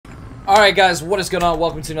Alright guys, what is going on?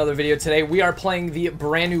 Welcome to another video. Today we are playing the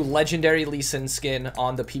brand new legendary Lee Sin skin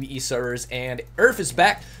on the PvE servers, and URF is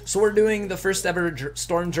back. So we're doing the first ever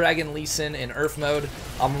Storm Dragon Lee Sin in URF mode.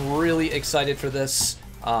 I'm really excited for this.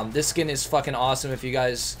 This skin is fucking awesome. If you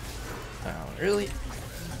guys... really?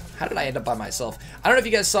 How did I end up by myself? I don't know if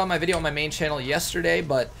you guys saw my video on my main channel yesterday,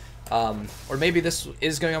 but... or maybe this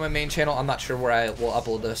is going on my main channel. I'm not sure where I will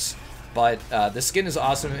upload this. But the skin is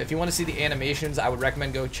awesome. If you want to see the animations, I would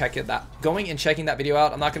recommend going and checking that video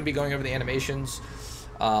out. I'm not going to be going over the animations.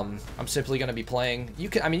 I'm simply going to be playing.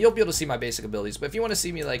 I mean, you'll be able to see my basic abilities, but if you want to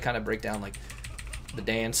see me like kind of break down like the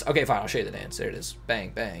dance, okay, fine, I'll show you the dance. There it is. Bang,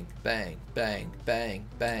 bang, bang, bang, bang,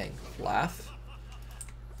 bang. Laugh.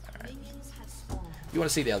 All right. If you want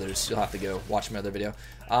to see the others, you'll have to go watch my other video.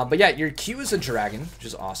 But yeah, your Q is a dragon, which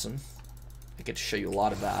is awesome. I get to show you a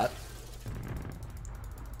lot of that.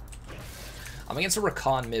 I'm against a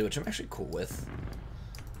Rakan mid, which I'm actually cool with.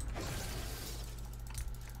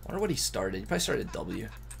 I wonder what he started. He probably started W.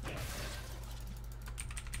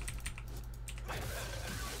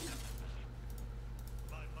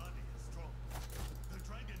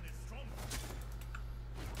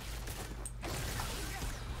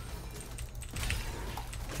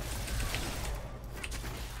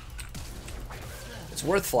 It's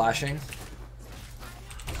worth flashing.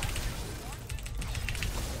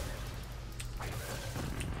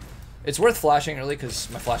 It's worth flashing early because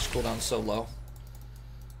my flash cooldown is so low.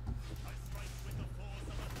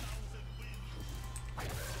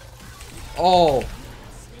 Oh!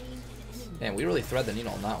 Man, we really thread the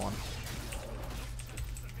needle on that one.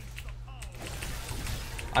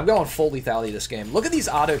 I'm going full lethality this game. Look at these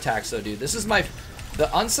auto attacks though, dude. This is my... The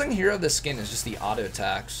unsung hero of this skin is just the auto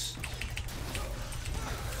attacks.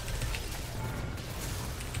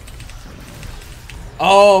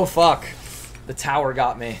 Oh, fuck. The tower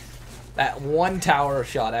got me. That one tower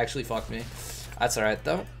shot actually fucked me. That's alright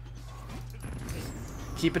though.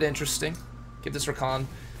 Keep it interesting. Give this Rakan.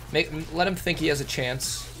 Let him think he has a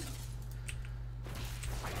chance.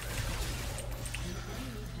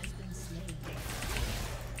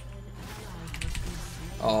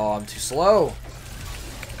 Oh, I'm too slow.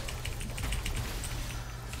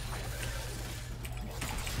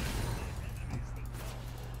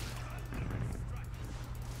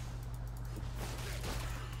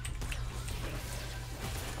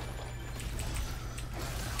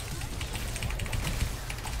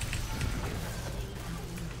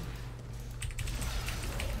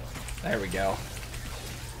 There we go.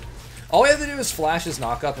 All we have to do is flash his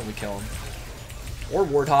knockup and we kill him. Or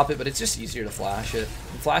ward hop it, but it's just easier to flash it.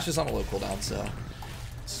 And flash is on a low cooldown, so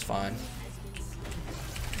this is fine.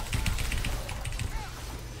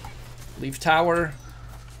 Leave tower.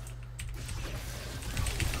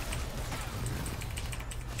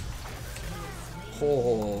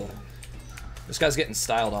 Oh. This guy's getting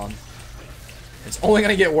styled on. It's only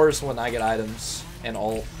gonna get worse when I get items and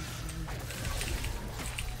ult.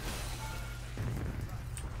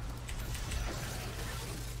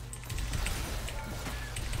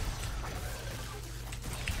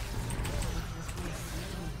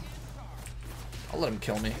 I'll let him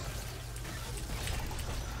kill me.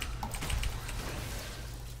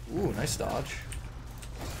 Ooh, nice dodge.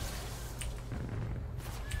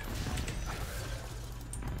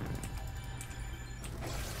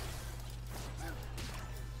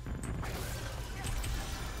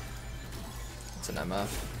 It's an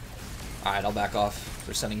MF. Alright, I'll back off.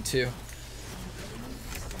 They're sending two.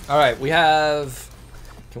 Alright, we have...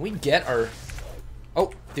 Can we get our...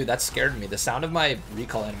 Oh, dude, that scared me. The sound of my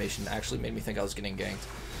recall animation actually made me think I was getting ganked.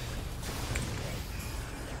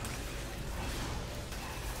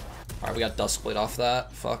 Alright, we got Duskblade off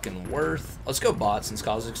that. Fucking worth. Let's go bot since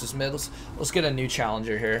Kha'Zix is mid. Let's get a new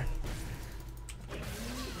challenger here.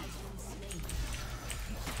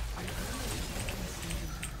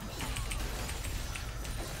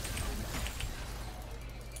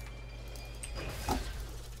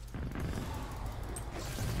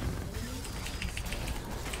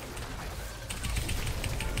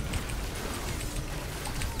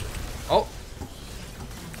 Oh!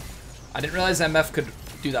 I didn't realize MF could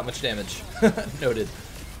do that much damage. Noted.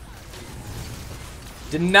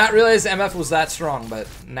 Did not realize MF was that strong, but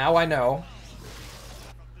now I know.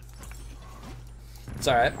 It's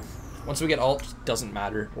alright. Once we get ult, doesn't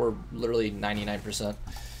matter. We're literally 99%.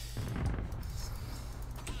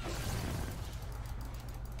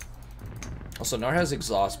 Also, Gnar has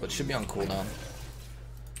exhaust, but should be on cooldown.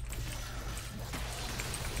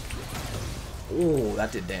 Ooh,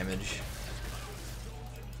 that did damage.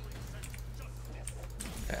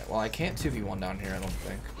 Okay, well, I can't 2v1 down here, I don't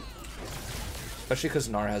think. Especially because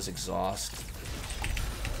Gnar has exhaust.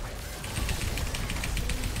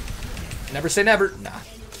 Never say never. Nah.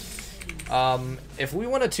 If we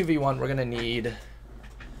want a 2v1, we're gonna need.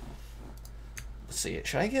 Let's see.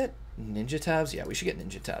 Should I get ninja tabs? Yeah, we should get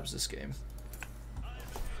ninja tabs this game.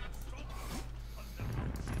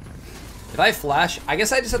 If I flash, I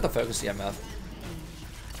guess I just have to focus the MF.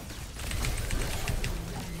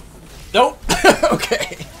 Nope.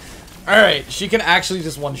 Okay. Alright, she can actually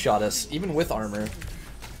just one-shot us, even with armor.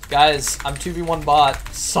 Guys, I'm 2v1 bot.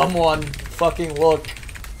 Someone fucking look.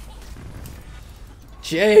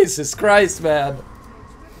 Jesus Christ, man.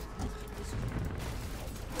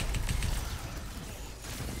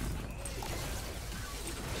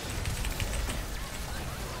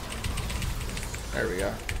 There we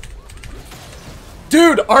go.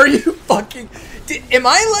 Dude, are you fucking... am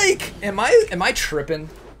I tripping?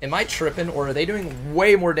 Am I tripping, or are they doing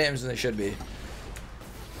way more damage than they should be?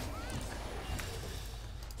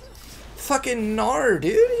 Fucking Gnar,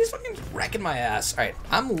 dude. He's fucking wrecking my ass. Alright,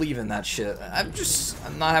 I'm leaving that shit. I'm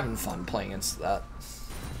not having fun playing against that.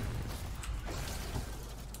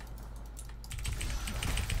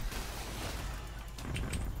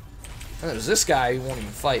 And there's this guy who won't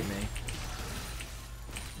even fight me.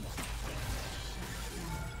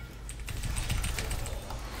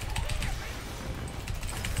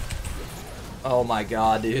 Oh my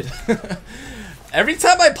god, dude. Every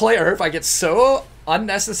time I play URF, I get so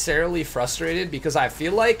unnecessarily frustrated because I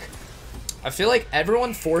feel like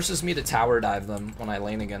everyone forces me to tower dive them when I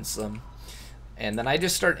lane against them. And then I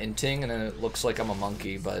just start inting and then it looks like I'm a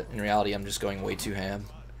monkey, but in reality I'm just going way too ham.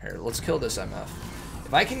 Here, let's kill this MF.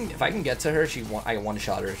 If I can get to her, I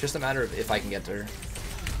one-shot her. It's just a matter of if I can get to her.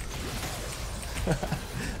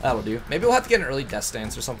 That'll do. Maybe we'll have to get an early death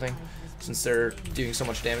stance or something, since they're doing so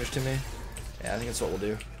much damage to me. Yeah, I think that's what we'll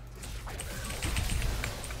do.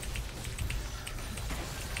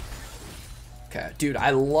 Okay, dude,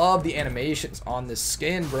 I love the animations on this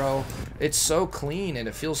skin, bro. It's so clean and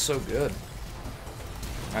it feels so good.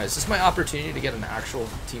 Alright, is this my opportunity to get an actual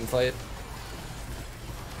team fight?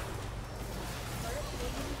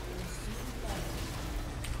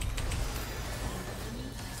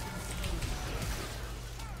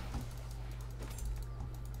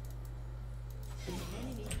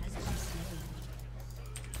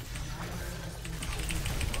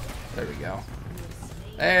 There we go.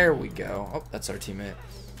 There we go. Oh, that's our teammate.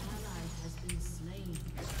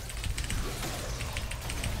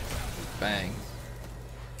 Bang.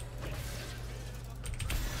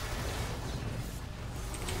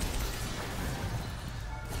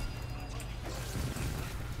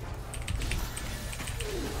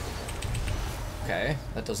 Okay,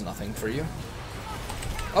 that does nothing for you.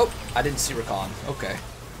 Oh, I didn't see Rakan. Okay.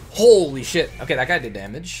 Holy shit. Okay, that guy did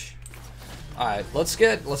damage. Alright, let's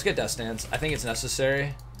get death stance. I think it's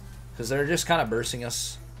necessary because they're just kind of bursting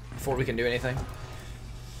us before we can do anything.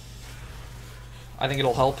 I think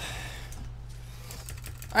it'll help.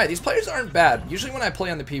 Alright, these players aren't bad. Usually when I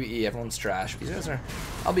play on the PvE, everyone's trash. These guys are,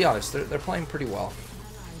 I'll be honest, they're playing pretty well.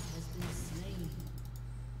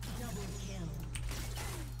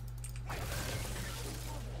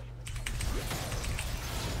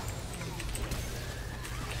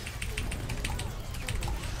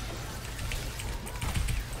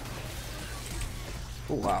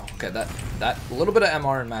 Oh wow, okay, that little bit of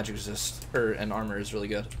MR and magic resist, and armor is really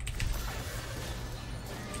good.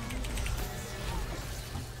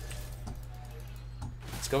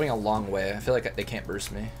 It's going a long way. I feel like they can't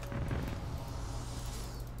burst me.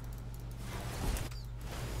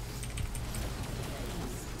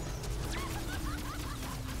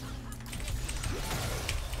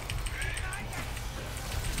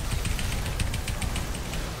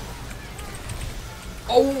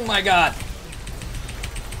 Oh my god!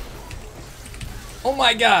 Oh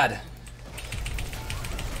my god!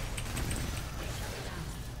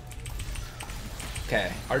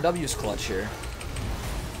 Okay, our W's clutch here.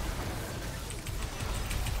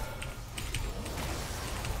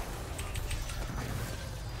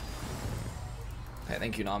 Okay,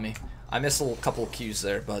 thank you, Nami. I missed a couple of Qs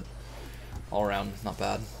there, but all around, not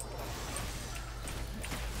bad.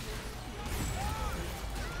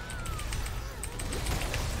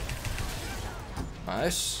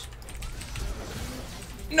 Nice.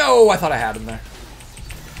 No, I thought I had him there.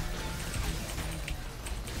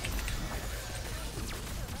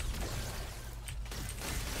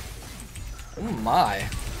 Oh my.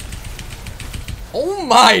 Oh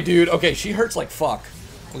my, dude. Okay, she hurts like fuck.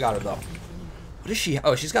 We got her though. What is she?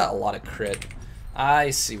 Oh, she's got a lot of crit.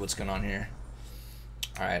 I see what's going on here.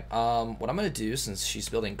 Alright, what I'm gonna do since she's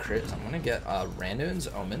building crit is I'm gonna get Randuin's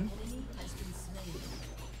Omen.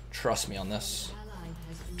 Trust me on this.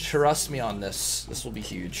 Trust me on this. This will be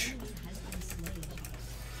huge.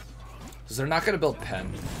 Because they're not going to build pen.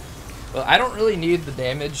 But I don't really need the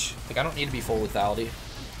damage. Like, I don't need to be full lethality.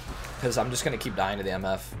 Because I'm just going to keep dying to the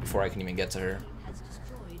MF before I can even get to her.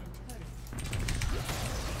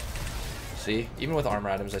 See? Even with armor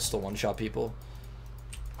items, I still one-shot people.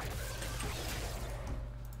 An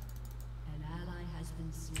ally has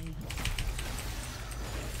been slain.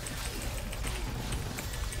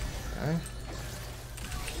 Okay.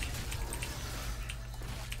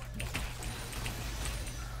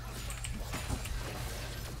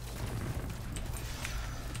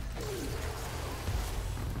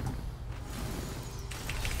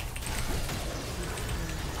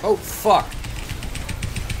 Oh, fuck.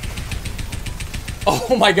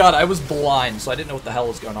 Oh my god, I was blind, so I didn't know what the hell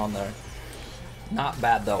was going on there. Not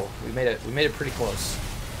bad, though. We made it pretty close.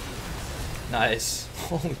 Nice.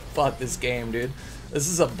 Holy fuck, this game, dude. This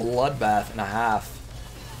is a bloodbath and a half.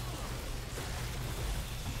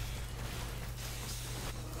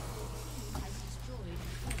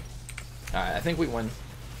 Alright, I think we win.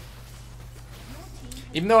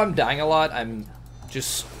 Even though I'm dying a lot, I'm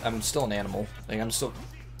still an animal. Like, I'm still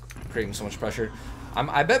creating so much pressure.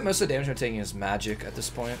 I bet most of the damage I'm taking is magic at this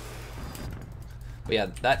point. But yeah,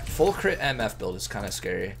 that full crit MF build is kind of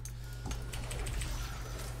scary.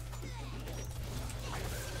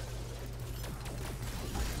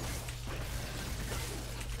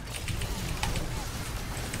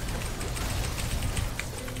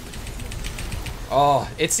 Oh,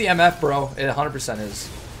 it's the MF, bro. It 100% is.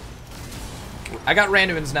 I got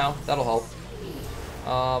randomins now. That'll help.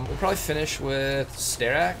 We'll probably finish with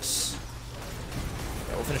Starax.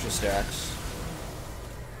 Yeah, we'll finish with Starax.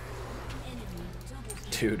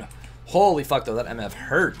 Dude. Holy fuck, though. That MF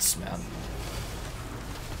hurts, man.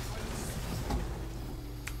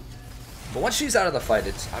 But once she's out of the fight,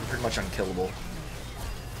 I'm pretty much unkillable.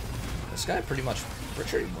 This guy pretty much... Pretty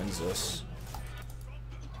sure he wins this.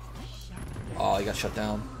 Oh, he got shut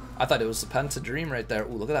down. I thought it was the Penta Dream right there.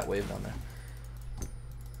 Ooh, look at that wave down there.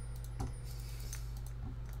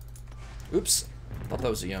 Oops. Thought that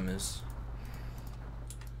was a Yamus.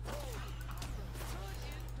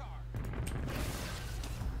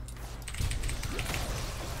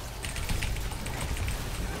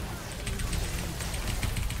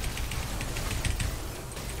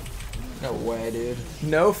 No way, dude.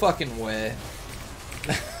 No fucking way.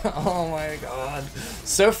 Oh my god.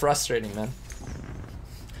 So frustrating, man.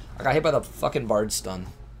 I got hit by the fucking Bard stun.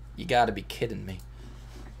 You gotta be kidding me.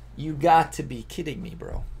 You got to be kidding me,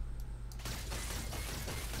 bro.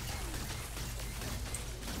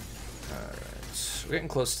 Alright. We're getting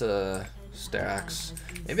close to Starax.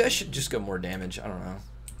 Maybe I should just go more damage. I don't know.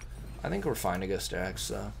 I think we're fine to go Starax,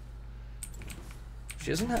 though.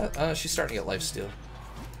 She doesn't have... she's starting to get lifesteal.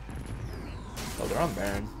 Oh, they're on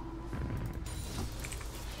Baron.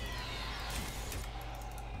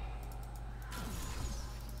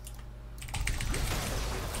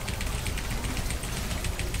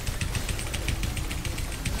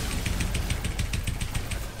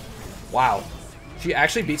 Wow. She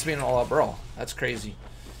actually beats me in an all-out brawl. That's crazy.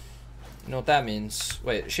 You know what that means?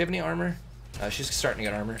 Wait, does she have any armor? She's starting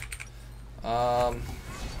to get armor. I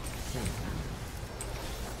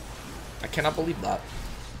cannot believe that.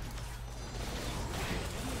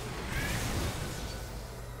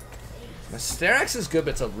 My Starax is good,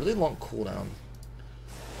 but it's a really long cooldown.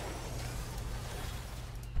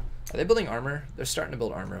 Are they building armor? They're starting to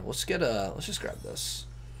build armor. Let's get let's just grab this,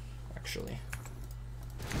 actually.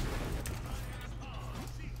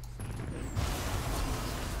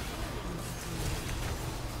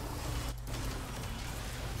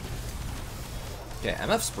 Okay,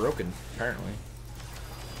 MF's broken, apparently.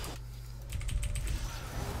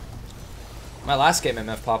 My last game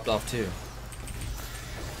MF popped off too.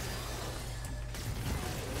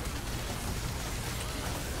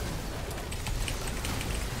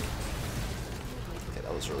 Okay,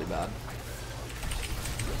 that was really bad.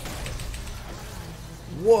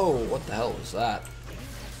 Whoa, what the hell was that?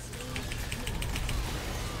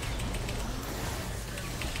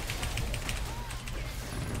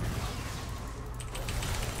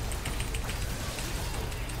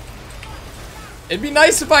 It'd be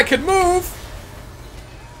nice if I could move!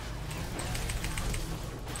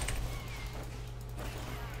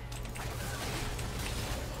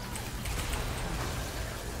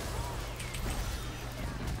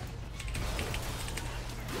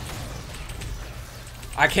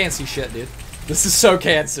 I can't see shit, dude. This is so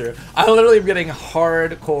cancer. I literally am getting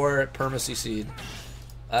hardcore perma-CC'd.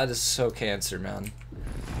 That is so cancer, man.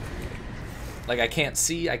 Like, I can't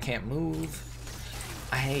see, I can't move.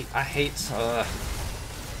 I hate,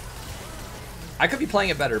 I could be playing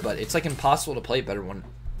it better, but it's like impossible to play it better when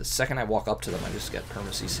the second I walk up to them, I just get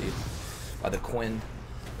perma-CC'd. by the Quinn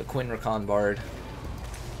Rakan Bard.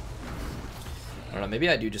 I don't know, maybe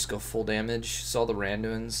I do just go full damage, sell the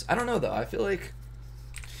Randuins. I don't know though, I feel like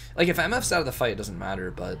if MF's out of the fight it doesn't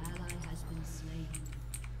matter, but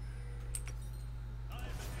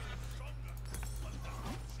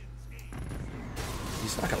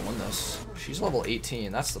he's not gonna win this. She's level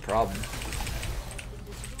 18, that's the problem.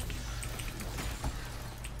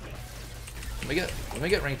 Let me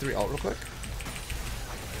get rank 3 ult real quick.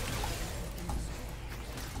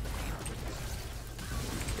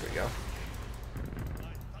 There we go.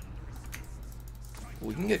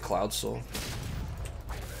 We can get Cloud Soul.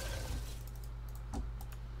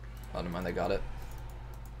 Oh, never mind, they got it.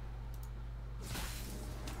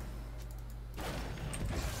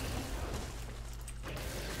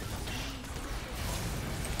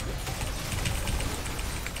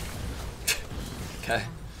 Okay,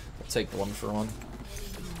 I'll take the 1-for-1.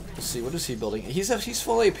 Let's see, what is he building? He's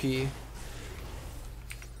full AP.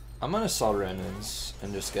 I'm gonna sell Renans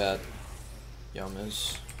and just get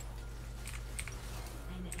Yomas.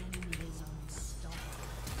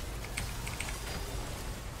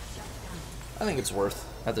 I think it's worth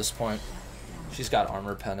at this point. She's got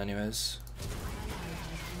armor pen anyways.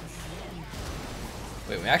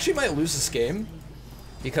 Wait, we actually might lose this game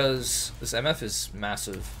because this MF is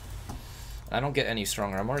massive. I don't get any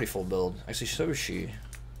stronger. I'm already full build. Actually, so is she.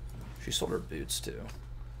 She sold her boots too.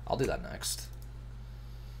 I'll do that next.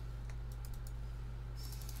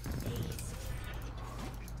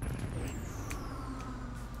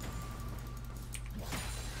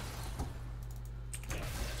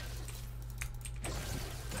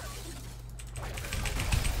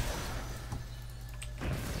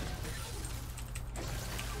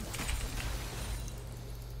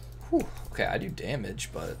 Whew. Okay, I do damage,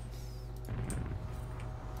 but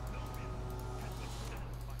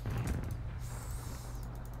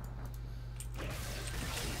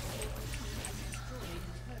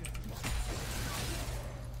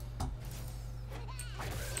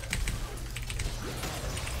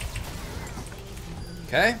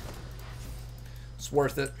okay. It's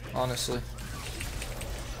worth it, honestly.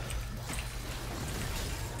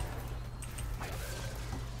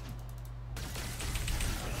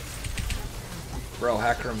 Bro,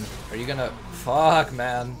 Hackram, are you gonna... Fuck,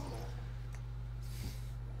 man.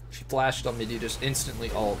 She flashed on me, dude, just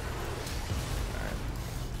instantly ult. Alright.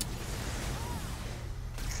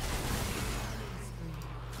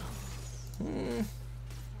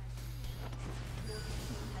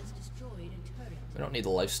 We don't need the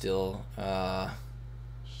lifesteal.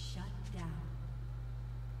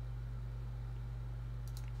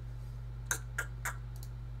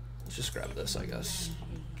 Let's just grab this, I guess.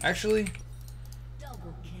 Actually,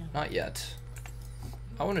 not yet.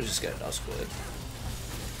 I want to just get a Duskblade.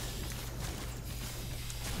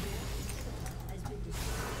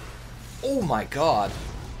 Oh my god!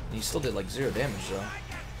 And he still did like 0 damage though.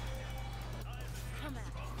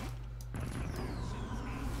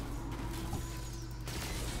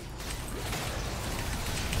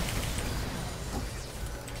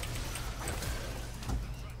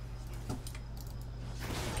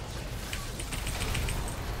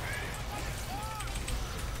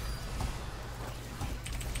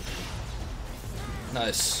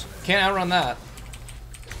 Nice. Can't outrun that.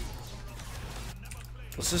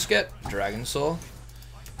 Let's just get Dragon Soul.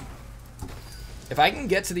 If I can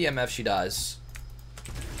get to the MF, she dies.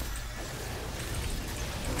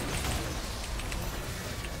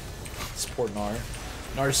 This poor Gnar.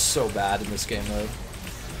 Gnar's so bad in this game mode.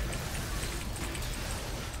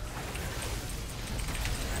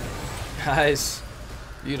 Guys,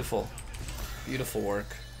 beautiful. Beautiful work.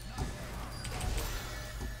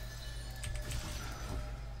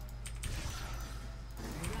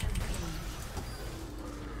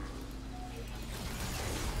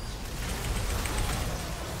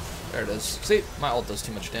 There it is. See, my ult does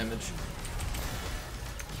too much damage.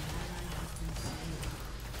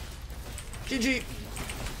 GG.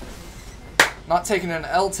 Not taking an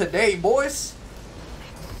L today, boys.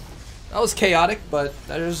 That was chaotic, but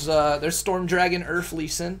there's Storm Dragon, URF, Lee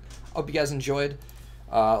Sin. Hope you guys enjoyed.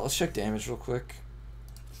 Let's check damage real quick.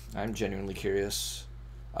 I'm genuinely curious.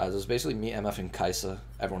 It was basically me, MF, and Kaisa.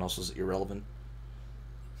 Everyone else was irrelevant.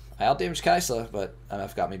 I outdamaged Kaisa, but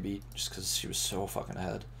MF got me beat just because she was so fucking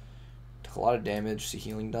ahead. Took a lot of damage. See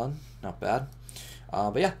healing done. Not bad.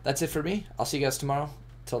 But yeah, that's it for me. I'll see you guys tomorrow.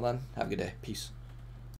 Till then, have a good day. Peace.